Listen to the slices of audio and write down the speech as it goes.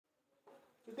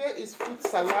Today is fruit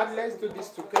salad. Let's do this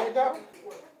together.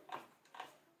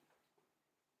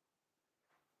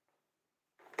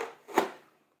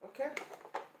 Okay.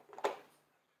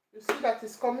 You see that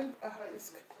it's coming.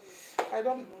 I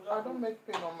don't make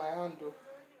pain on my hand though.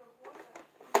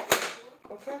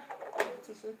 Okay. That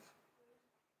is it.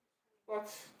 But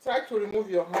try to remove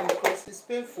your hand because it's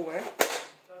painful, eh?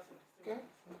 Okay.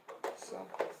 So.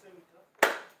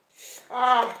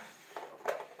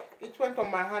 It went on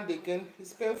my hand again.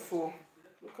 It's painful.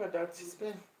 Look at that. It's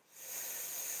pain.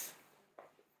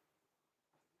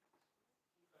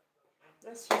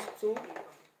 Let's use two.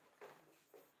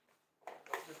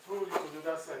 The tool is on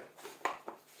the other side.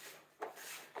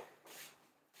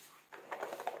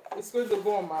 It's going to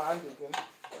go on my hand again.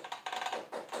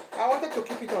 I wanted to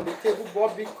keep it on the table,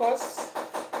 but because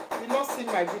you not see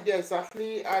my video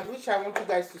exactly, and which I want you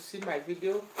guys to see my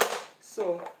video,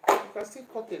 so you can still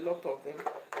cut a lot of them.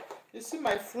 You see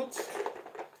my fruit,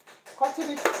 cutting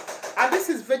it, and this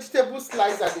is vegetable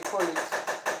slicer they call it.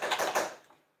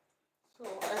 So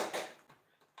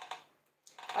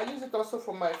I use it also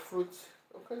for my fruit.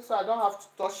 Okay, so I don't have to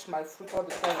touch my fruit all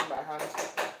the time with my hand.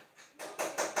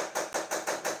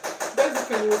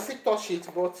 Basically, you will still touch it,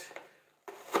 but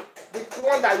the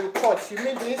one that you cut, you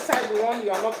mean the inside one, you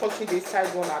are not touching the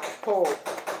inside one at all.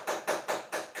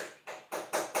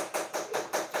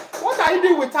 What are you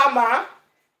doing with hammer?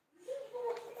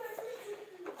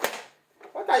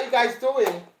 What are you guys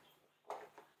doing?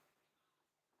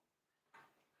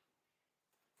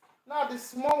 Now the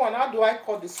small one, how do I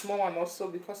cut the small one also?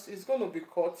 Because it's going to be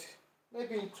cut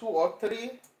maybe in 2 or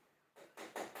 3.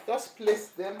 Just place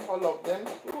them, all of them.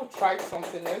 We will try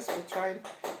something else. We're trying,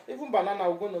 even banana,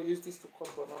 we're going to use this to cut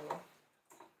banana.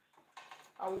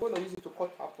 And we're going to use it to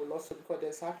cut apple also because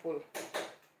there's apple.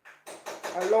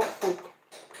 I love fruit.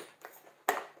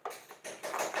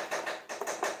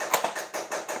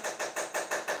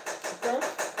 Okay?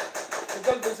 You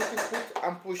just basically put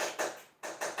and push.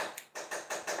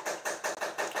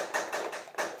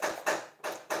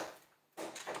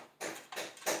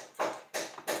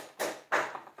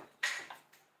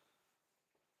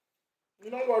 You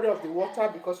don't worry of the water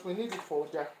because we need it for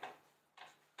the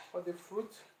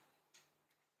fruit.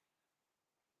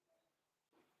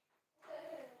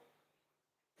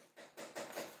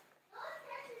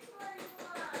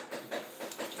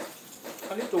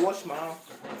 I need to wash my hands.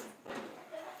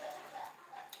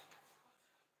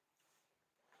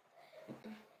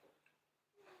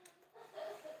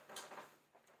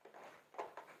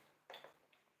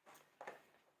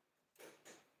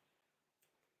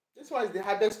 This one is the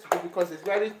hardest to do because it's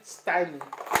very tiny.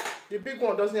 The big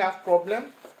one doesn't have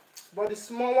problem, but the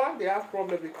small one they have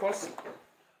problem because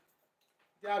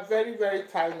they are very, very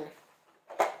tiny.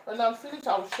 When I'm finished,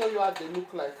 I'll show you how they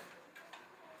look like.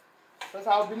 Because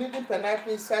I'll be needing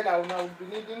pineapple inside. I'll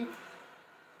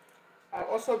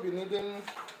also be needing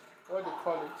what they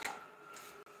call it.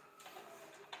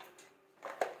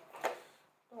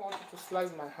 I don't want you to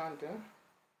slice my hand, eh?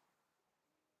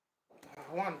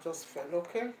 One just fell,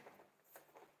 okay?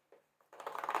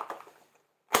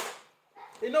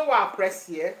 You know why I press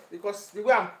here? Because the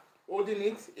way I'm holding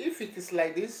it, if it is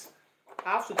like this,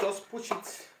 I have to just push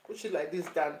it like this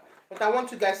down. But I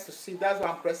want you guys to see, that's why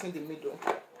I'm pressing the middle.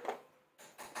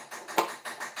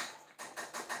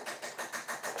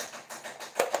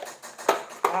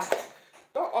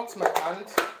 Don't hurt my hand.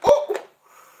 Oh!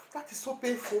 That is so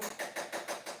painful.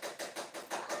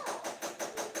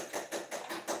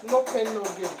 No pain, no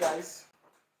gain, guys.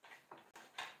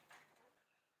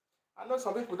 I know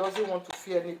some people doesn't want to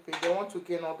feel any pain. They want to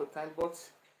gain all the time. But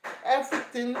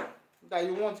everything that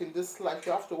you want in this life,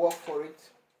 you have to work for it.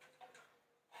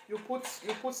 You put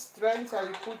strength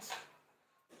and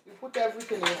you put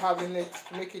everything you have in it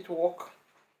to make it work.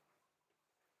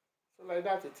 So like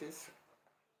that it is.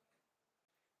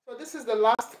 So this is the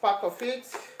last part of it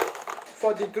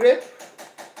for the grape.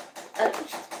 I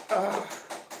push it.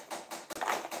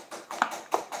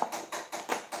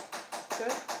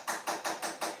 Okay.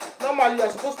 Normally you're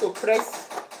supposed to press.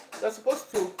 You're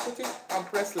supposed to put it and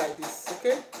press like this.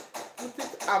 Okay. Put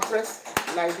it and press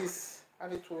like this,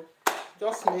 and it will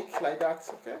just make like that.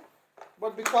 Okay.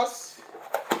 But because,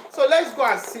 so let's go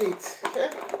and see it. Okay.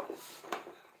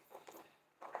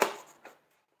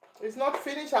 It's not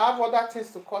finished. I have other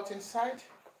things to cut inside.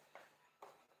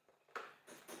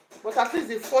 But at least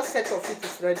the first set of it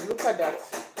is ready. Look at that.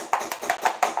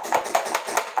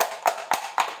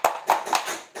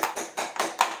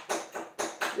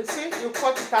 You see, you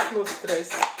cut it at no stress.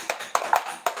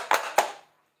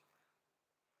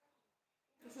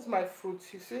 This is my fruit,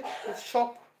 you see? It's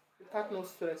sharp without no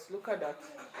stress. Look at that.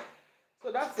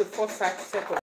 So that's the first set of